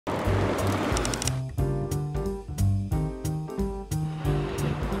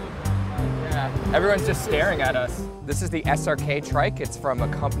Everyone's just staring at us. This is the SRK trike. It's from a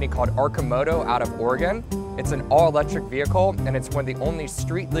company called Arcimoto out of Oregon. It's an all-electric vehicle, and it's one of the only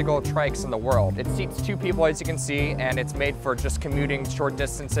street-legal trikes in the world. It seats 2 people, as you can see, and it's made for just commuting short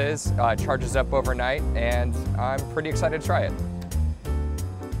distances, charges up overnight, and I'm pretty excited to try it.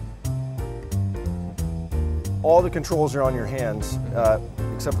 All the controls are on your hands,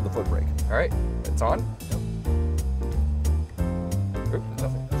 except for the foot brake. All right, it's on. Oop,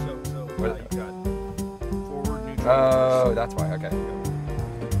 nothing. So you got forward, neutral. Oh, that's why, okay.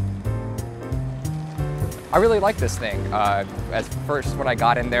 I really like this thing. At first, when I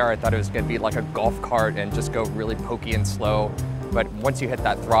got in there, I thought it was gonna be like a golf cart and just go really pokey and slow. But once you hit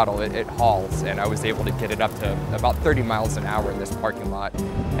that throttle, it hauls, and I was able to get it up to about 30 miles an hour in this parking lot.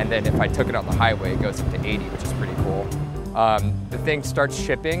 And then if I took it on the highway, it goes up to 80, which is pretty cool. The thing starts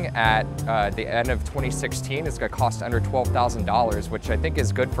shipping at the end of 2016. It's gonna cost under $12,000, which I think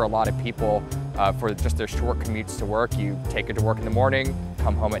is good for a lot of people for just their short commutes to work. You take it to work in the morning,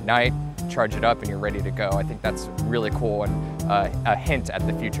 come home at night, charge it up, and you're ready to go. I think that's really cool and a hint at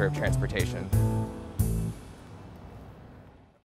the future of transportation.